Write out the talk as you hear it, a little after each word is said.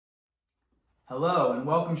Hello and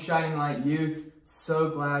welcome Shining Light Youth. So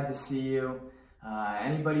glad to see you.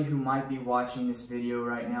 Anybody who might be watching this video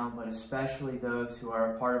right now, but especially those who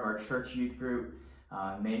are a part of our church youth group,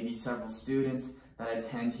 maybe several students that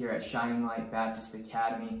attend here at Shining Light Baptist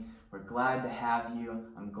Academy, we're glad to have you.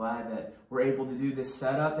 I'm glad that we're able to do this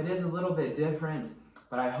setup. It is a little bit different,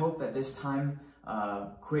 but I hope that this time,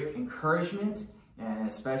 quick encouragement, and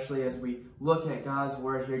especially as we look at God's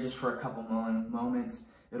Word here just for a couple moments,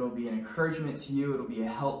 it'll be an encouragement to you, it'll be a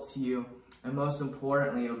help to you, and most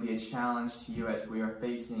importantly, it'll be a challenge to you as we are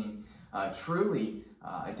facing truly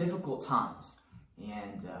difficult times.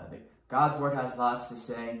 And God's Word has lots to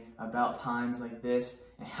say about times like this,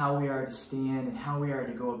 and how we are to stand, and how we are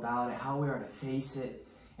to go about it, how we are to face it.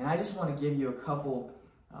 And I just want to give you a couple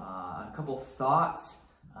thoughts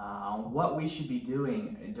on what we should be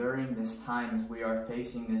doing during this time as we are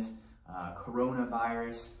facing this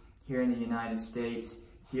coronavirus here in the United States,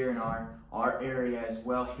 here in our area as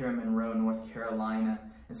well, here in Monroe, North Carolina.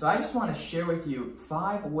 And so I just want to share with you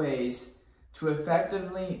 5 ways to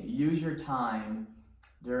effectively use your time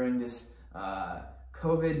during this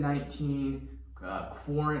COVID-19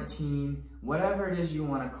 quarantine, whatever it is you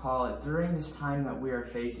want to call it, during this time that we are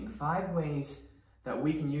facing. 5 ways that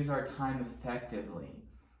we can use our time effectively.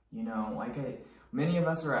 You know, many of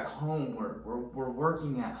us are at home, we're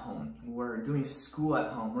working at home, we're doing school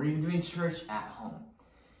at home, we're even doing church at home.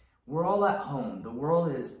 We're all at home. The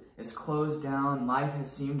world is closed down. Life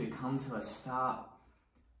has seemed to come to a stop,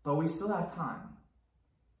 but we still have time.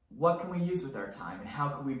 What can we use with our time, and how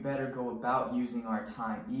can we better go about using our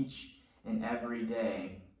time each and every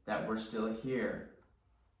day that we're still here?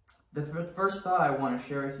 The first thought I want to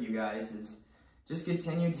share with you guys is just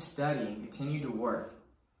continue to study and continue to work.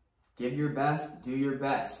 Give your best, do your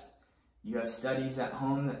best. You have studies at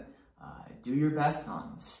home that do your best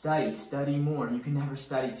on. Study more. You can never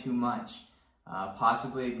study too much.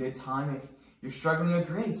 Possibly a good time if you're struggling with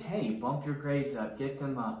grades. Hey, bump your grades up, get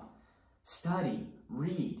them up. Study,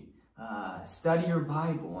 read. Study your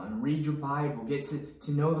Bible and read your Bible. Get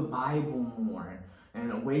to know the Bible more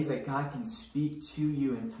and ways that God can speak to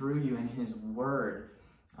you and through you in His Word.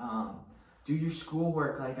 Do your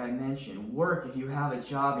schoolwork like I mentioned. Work if you have a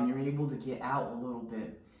job and you're able to get out a little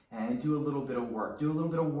bit and do a little bit of work. Do a little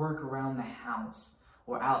bit of work around the house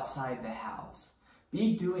or outside the house.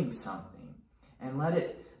 Be doing something and let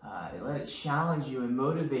it challenge you and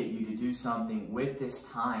motivate you to do something with this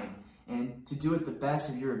time and to do it the best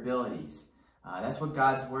of your abilities. That's what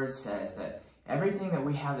God's Word says, that everything that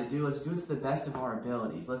we have to do, let's do it to the best of our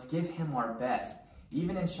abilities. Let's give Him our best.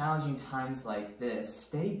 Even in challenging times like this,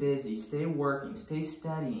 stay busy, stay working, stay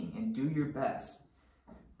studying, and do your best.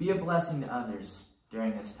 Be a blessing to others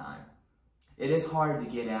during this time. It is hard to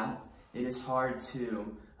get out. It is hard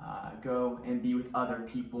to go and be with other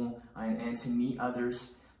people and to meet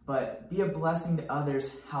others, but be a blessing to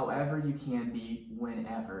others however you can be,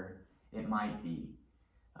 whenever it might be.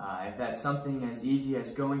 If that's something as easy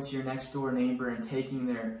as going to your next door neighbor and taking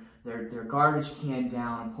their garbage can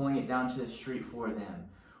down and pulling it down to the street for them,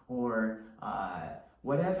 or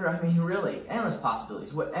whatever, I mean, really, endless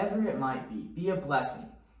possibilities, whatever it might be a blessing.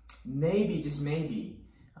 Maybe, just maybe,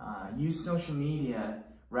 use social media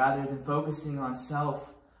rather than focusing on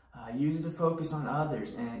self. Use it to focus on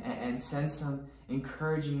others and send some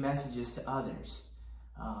encouraging messages to others.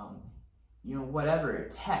 You know, whatever,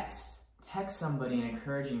 text somebody an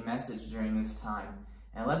encouraging message during this time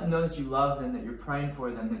and let them know that you love them, that you're praying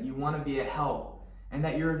for them, that you want to be a help, and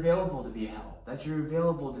that you're available to be a help, that you're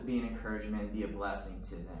available to be an encouragement and be a blessing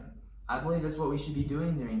to them. I believe that's what we should be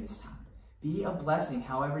doing during this time. Be a blessing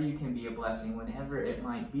however you can be a blessing, whenever it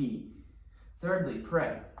might be. Thirdly,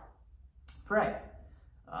 pray. Pray.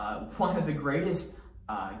 One of the greatest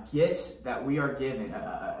gifts that we are given,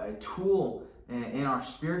 a tool in our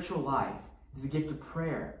spiritual life, is the gift of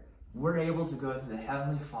prayer. We're able to go to the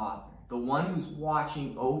Heavenly Father, the one who's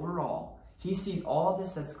watching over all. He sees all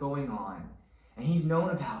this that's going on, and He's known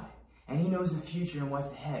about it, and He knows the future and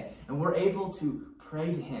what's ahead. And we're able to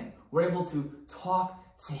pray to Him. We're able to talk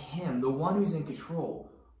to Him, the one who's in control.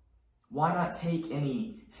 Why not take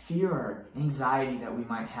any fear or anxiety that we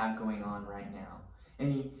might have going on right now?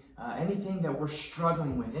 Anything that we're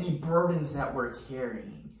struggling with, any burdens that we're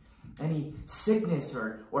carrying, any sickness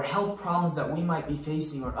or health problems that we might be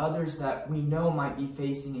facing, or others that we know might be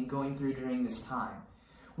facing and going through during this time.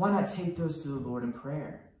 Why not take those to the Lord in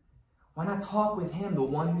prayer? Why not talk with Him, the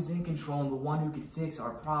one who's in control and the one who can fix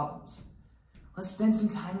our problems? Let's spend some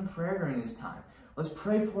time in prayer during this time. Let's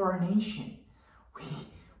pray for our nation.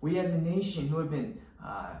 We as a nation who have been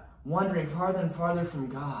wandering farther and farther from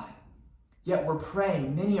God, Yet we're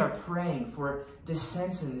praying, many are praying for this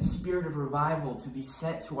sense and the spirit of revival to be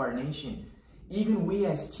sent to our nation. Even we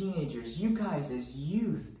as teenagers, you guys as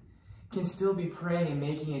youth, can still be praying and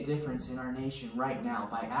making a difference in our nation right now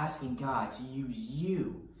by asking God to use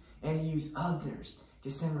you and to use others to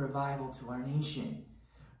send revival to our nation.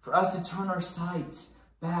 For us to turn our sights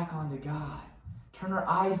back onto God, turn our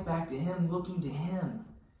eyes back to Him, looking to Him.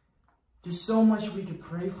 There's so much we could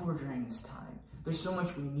pray for during this time. There's so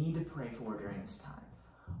much we need to pray for during this time.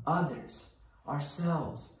 Others,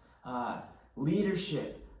 ourselves,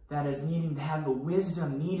 leadership that is needing to have the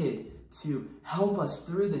wisdom needed to help us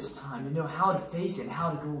through this time, to know how to face it, how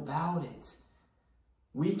to go about it.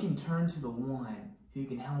 We can turn to the one who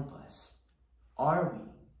can help us. Are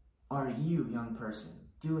we? Are you, young person,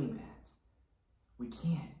 doing that? We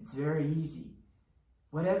can't. It's very easy.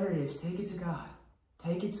 Whatever it is, take it to God.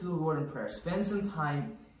 Take it to the Lord in prayer. Spend some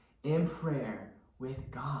time in prayer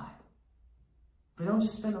with God. But don't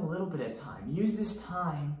just spend a little bit of time. Use this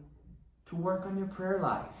time to work on your prayer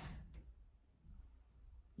life.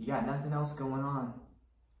 You got nothing else going on.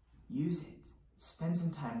 Use it. Spend some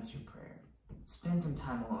time with your prayer. Spend some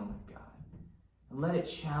time alone with God. And let it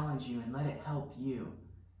challenge you and let it help you.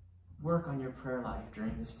 Work on your prayer life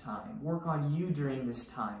during this time. Work on you during this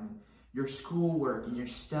time. Your schoolwork and your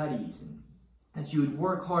studies. And that you would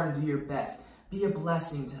work hard and do your best. Be a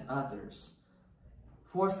blessing to others.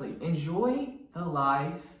 Fourthly, enjoy the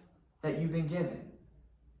life that you've been given.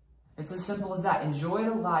 It's as simple as that. Enjoy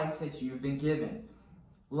the life that you've been given.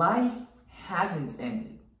 Life hasn't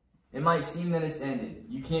ended. It might seem that it's ended.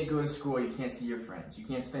 You can't go to school. You can't see your friends. You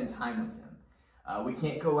can't spend time with them. We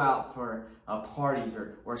can't go out for parties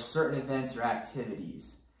or certain events or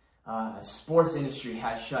activities. Sports industry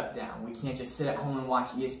has shut down. We can't just sit at home and watch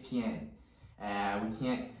ESPN. We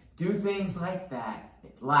can't do things like that.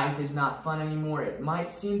 Life is not fun anymore. It might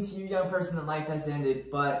seem to you, young person, that life has ended,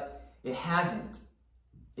 but it hasn't.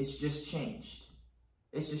 It's just changed.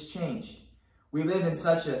 It's just changed. We live in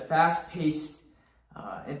such a fast-paced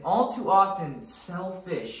and all too often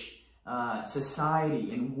selfish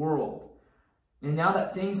society and world. And now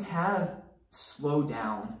that things have slowed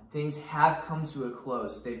down, things have come to a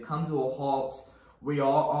close, they've come to a halt, we are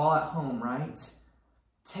all at home, right?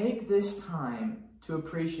 Take this time to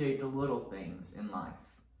appreciate the little things in life.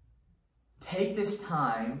 Take this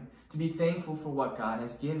time to be thankful for what God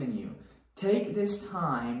has given you. Take this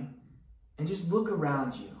time and just look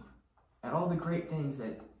around you at all the great things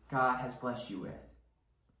that God has blessed you with.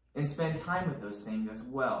 And spend time with those things as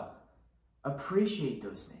well. Appreciate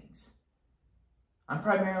those things. I'm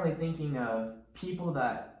primarily thinking of people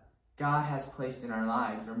that God has placed in our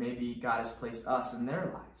lives, or maybe God has placed us in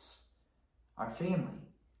their lives. Our family.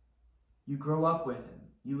 You grow up with them.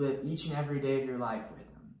 You live each and every day of your life with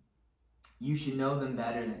them. You should know them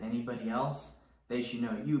better than anybody else. They should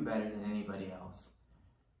know you better than anybody else.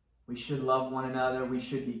 We should love one another. We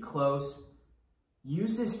should be close.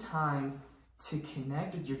 Use this time to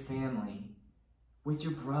connect with your family, with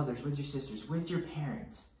your brothers, with your sisters, with your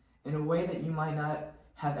parents, in a way that you might not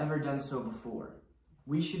have ever done so before.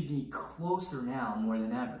 We should be closer now more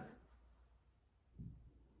than ever.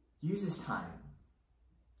 Use this time.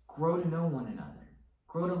 Grow to know one another.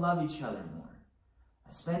 Grow to love each other more.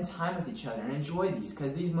 Spend time with each other and enjoy these,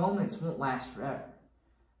 because these moments won't last forever.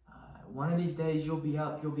 One of these days you'll be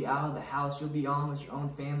up, you'll be out of the house, you'll be on with your own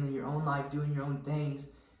family, your own life, doing your own things.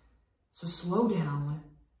 So slow down,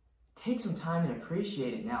 take some time and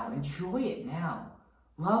appreciate it now. Enjoy it now.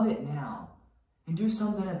 Love it now. And do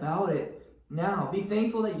something about it now. Be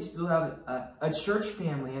thankful that you still have a church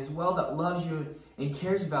family as well that loves you and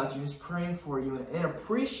cares about you and is praying for you, and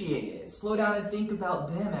appreciate it. Slow down and think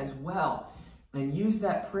about them as well. And use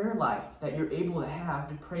that prayer life that you're able to have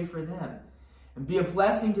to pray for them. And be a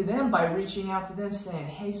blessing to them by reaching out to them saying,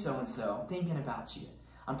 hey, so-and-so, I'm thinking about you.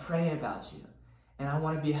 I'm praying about you. And I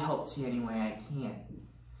want to be a help to you any way I can.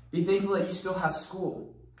 Be thankful that you still have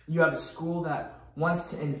school. You have a school that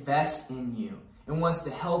wants to invest in you and wants to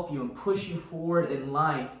help you and push you forward in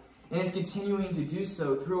life, and is continuing to do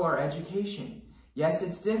so through our education. Yes,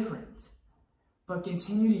 it's different, but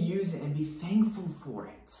continue to use it and be thankful for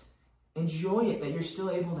it. Enjoy it that you're still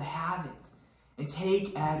able to have it and take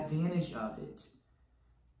advantage of it.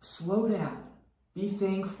 Slow down. Be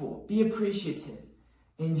thankful. Be appreciative.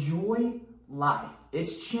 Enjoy life.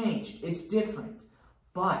 It's changed. It's different.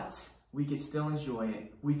 But we could still enjoy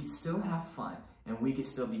it. We could still have fun. And we could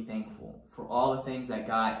still be thankful for all the things that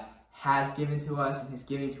God has given to us and is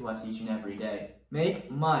giving to us each and every day. Make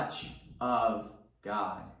much of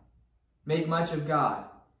God. Make much of God.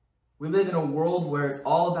 We live in a world where it's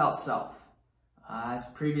all about self. As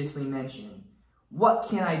previously mentioned, what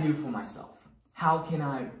can I do for myself? How can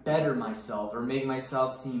I better myself or make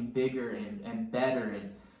myself seem bigger and better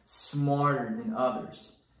and smarter than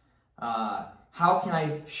others? How can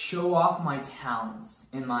I show off my talents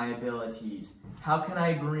and my abilities? How can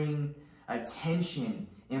I bring attention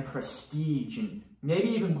and prestige and maybe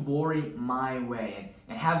even glory my way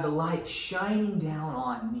and have the light shining down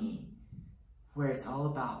on me, where it's all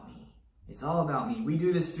about me? It's all about me. We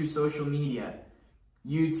do this through social media,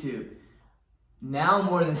 YouTube. Now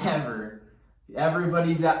more than ever,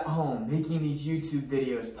 everybody's at home making these YouTube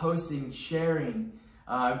videos, posting, sharing,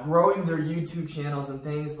 growing their YouTube channels and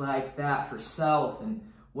things like that for self and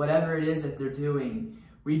whatever it is that they're doing.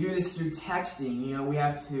 We do this through texting. You know, we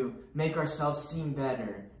have to make ourselves seem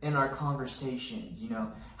better in our conversations. You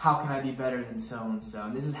know, how can I be better than so-and-so?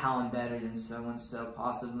 And this is how I'm better than so-and-so,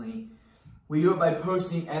 possibly. We do it by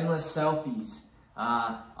posting endless selfies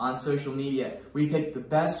on social media. We pick the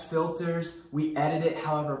best filters. We edit it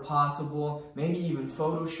however possible. Maybe even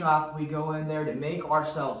Photoshop. We go in there to make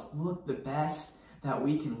ourselves look the best that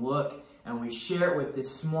we can look. And we share it with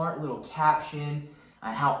this smart little caption.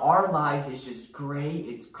 How our life is just great,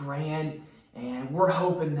 it's grand, and we're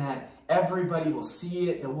hoping that everybody will see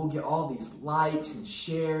it, that we'll get all these likes and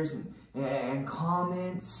shares and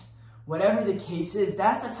comments. Whatever the case is,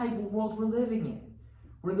 that's the type of world we're living in.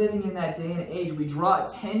 We're living in that day and age. We draw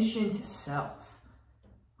attention to self.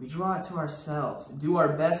 We draw it to ourselves and do our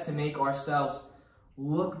best to make ourselves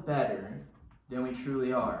look better than we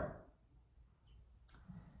truly are.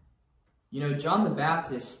 You know, John the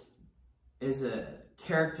Baptist is a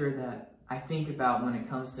character that I think about when it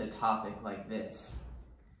comes to a topic like this.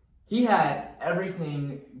 He had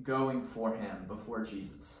everything going for him before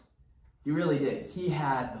Jesus. He really did. He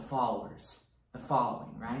had the followers, the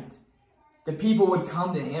following, right? The people would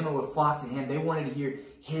come to him and would flock to him. They wanted to hear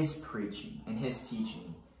his preaching and his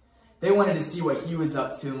teaching. They wanted to see what he was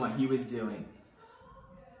up to and what he was doing.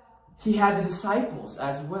 He had the disciples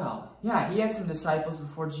as well. Yeah, he had some disciples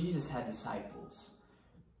before Jesus had disciples.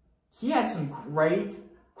 He had some great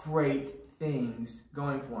things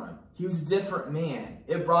going for him. He was a different man.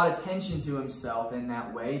 It brought attention to himself in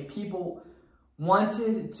that way. People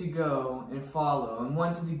wanted to go and follow and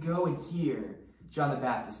wanted to go and hear John the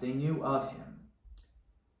Baptist. They knew of him.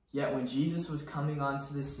 Yet when Jesus was coming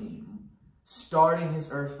onto the scene, starting his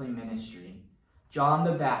earthly ministry, John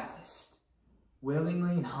the Baptist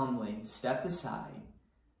willingly and humbly stepped aside.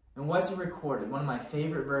 And what's recorded? One of my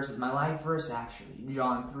favorite verses, my life verse actually,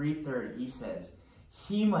 John 3:30, he says,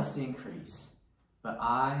 "He must increase, but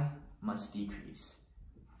I must decrease."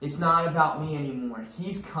 It's not about me anymore.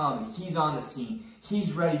 He's come. He's on the scene.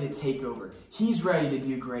 He's ready to take over. He's ready to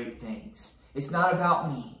do great things. It's not about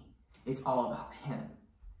me. It's all about him.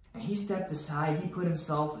 And he stepped aside. He put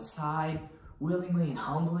himself aside willingly and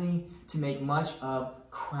humbly to make much of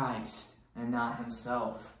Christ and not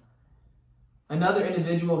himself. Another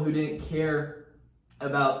individual who didn't care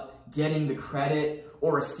about getting the credit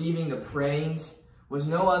or receiving the praise was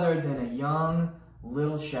no other than a young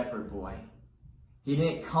little shepherd boy. He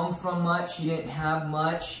didn't come from much, he didn't have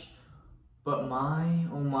much, but my,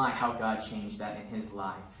 oh my, how God changed that in his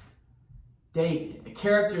life. David, a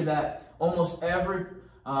character that almost every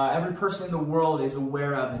person in the world is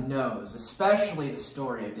aware of and knows, especially the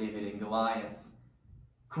story of David and Goliath.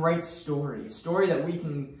 Great story, a story that we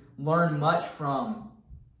can learn much from.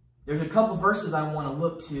 There's a couple verses I want to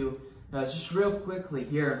look to just real quickly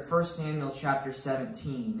here in 1 Samuel chapter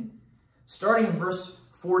 17. Starting in verse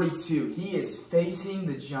 42, he is facing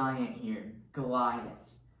the giant here, Goliath.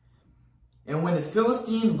 "And when the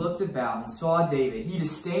Philistine looked about and saw David, he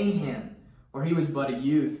disdained him, for he was but a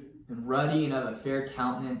youth, and ruddy and of a fair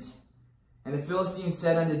countenance. And the Philistine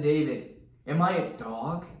said unto David, Am I a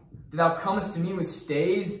dog, that thou comest to me with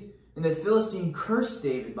staves? And the Philistine cursed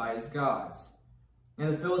David by his gods.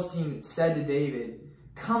 And the Philistine said to David,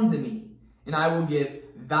 Come to me, and I will give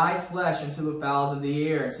thy flesh unto the fowls of the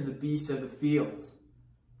air and to the beasts of the field."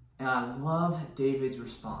 And I love David's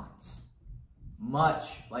response.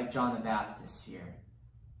 Much like John the Baptist here.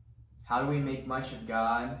 How do we make much of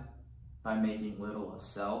God? By making little of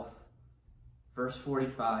self. Verse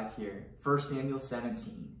 45 here, 1 Samuel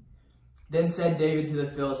 17. "Then said David to the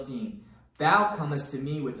Philistine, Thou comest to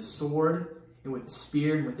me with a sword, and with a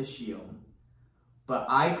spear, and with a shield. But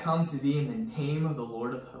I come to thee in the name of the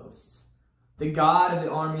Lord of hosts, the God of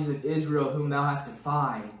the armies of Israel, whom thou hast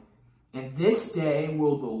defied. And this day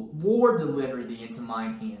will the Lord deliver thee into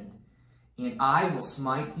mine hand. And I will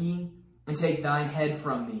smite thee, and take thine head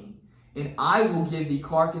from thee. And I will give thee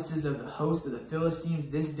carcasses of the host of the Philistines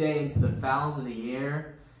this day unto the fowls of the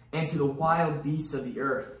air, and to the wild beasts of the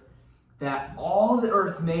earth, that all the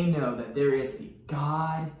earth may know that there is a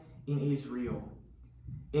God in Israel.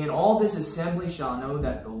 And all this assembly shall know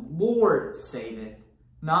that the Lord saveth,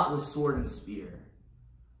 not with sword and spear.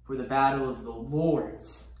 For the battle is the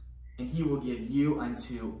Lord's, and he will give you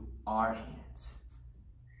unto our hands.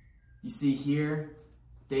 You see here,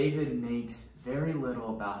 David makes very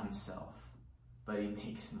little about himself, but he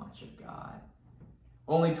makes much of God.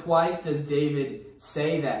 Only twice does David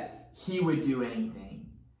say that he would do anything,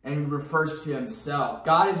 and he refers to himself.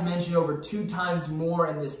 God is mentioned over 2 times more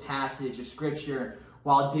in this passage of Scripture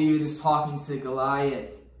while David is talking to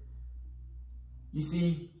Goliath. You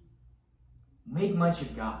see, make much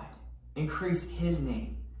of God. Increase his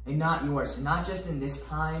name and not yours. Not just in this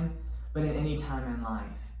time, but in any time in life.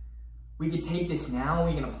 We can take this now,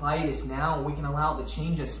 we can apply this now, and we can allow it to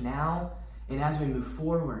change us now. And as we move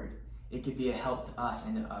forward, it could be a help to us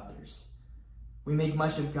and to others. We make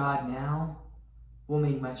much of God now, we'll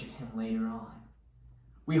make much of him later on.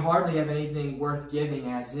 We hardly have anything worth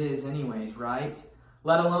giving as is anyways, right?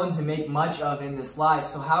 Let alone to make much of in this life.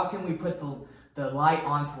 So how can we put the light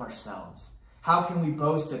onto ourselves? How can we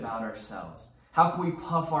boast about ourselves? How can we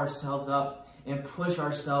puff ourselves up and push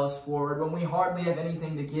ourselves forward when we hardly have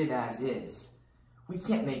anything to give as is? We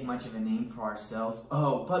can't make much of a name for ourselves.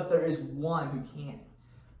 Oh, but there is one who can.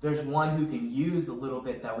 There's one who can use the little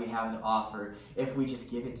bit that we have to offer if we just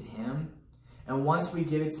give it to him. And once we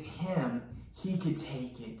give it to him, he could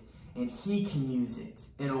take it and he can use it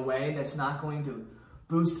in a way that's not going to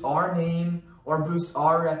boost our name or boost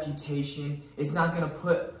our reputation. It's not going to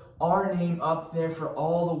put our name up there for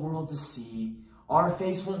all the world to see. Our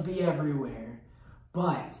face won't be everywhere,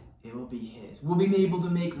 but it will be his. We'll be able to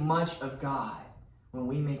make much of God when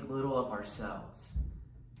we make little of ourselves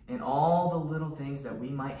and all the little things that we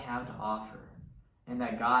might have to offer and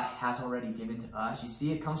that God has already given to us. You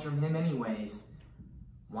see, it comes from him anyways.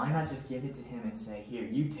 Why not just give it to him and say, here,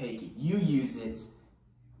 you take it, you use it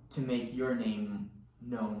to make your name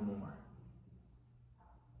known more.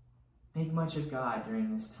 Make much of God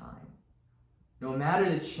during this time. No matter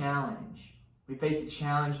the challenge, we face a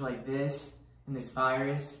challenge like this in this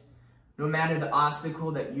virus, no matter the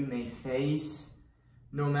obstacle that you may face,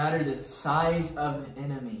 no matter the size of the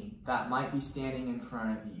enemy that might be standing in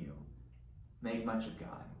front of you, make much of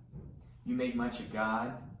God. You make much of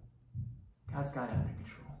God, God's got it under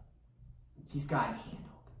control. He's got it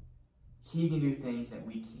handled. He can do things that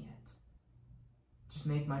we can't. Just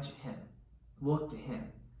make much of him. Look to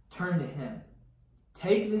him. Turn to him.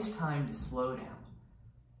 Take this time to slow down.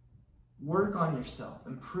 Work on yourself.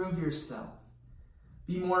 Improve yourself.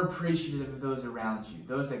 Be more appreciative of those around you,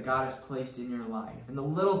 those that God has placed in your life, and the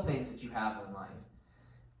little things that you have in life.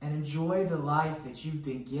 And enjoy the life that you've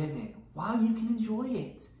been given while you can enjoy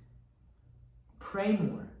it. Pray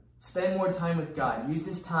more. Spend more time with God. Use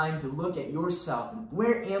this time to look at yourself. And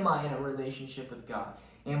where am I in a relationship with God?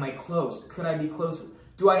 Am I close? Could I be closer?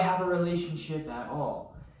 Do I have a relationship at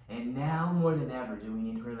all? And now more than ever do we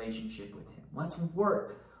need a relationship with him. Let's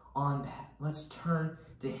work on that. Let's turn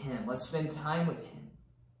to him. Let's spend time with him.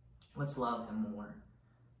 Let's love him more.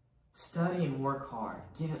 Study and work hard.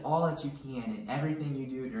 Give it all that you can in everything you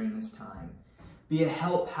do during this time. Be a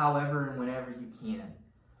help however and whenever you can.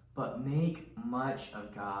 But make much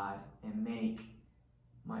of God and make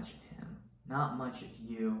much of him. Not much of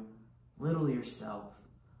you. Little yourself.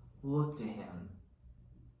 Look to him.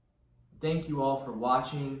 Thank you all for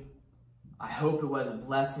watching. I hope it was a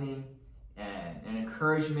blessing and an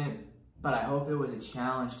encouragement, but I hope it was a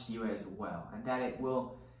challenge to you as well, and that it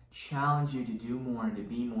will challenge you to do more and to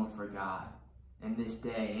be more for God in this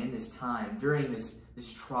day, in this time, during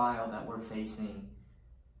this trial that we're facing.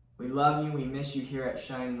 We love you. We miss you here at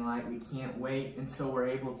Shining Light. We can't wait until we're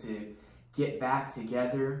able to get back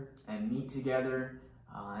together and meet together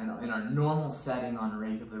in our normal setting on a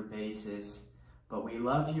regular basis. But we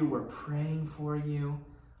love you. We're praying for you.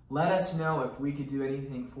 Let us know if we could do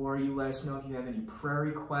anything for you. Let us know if you have any prayer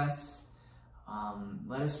requests.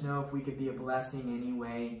 Let us know if we could be a blessing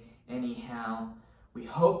anyway, anyhow. We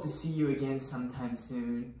hope to see you again sometime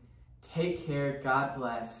soon. Take care. God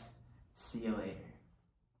bless. See you later.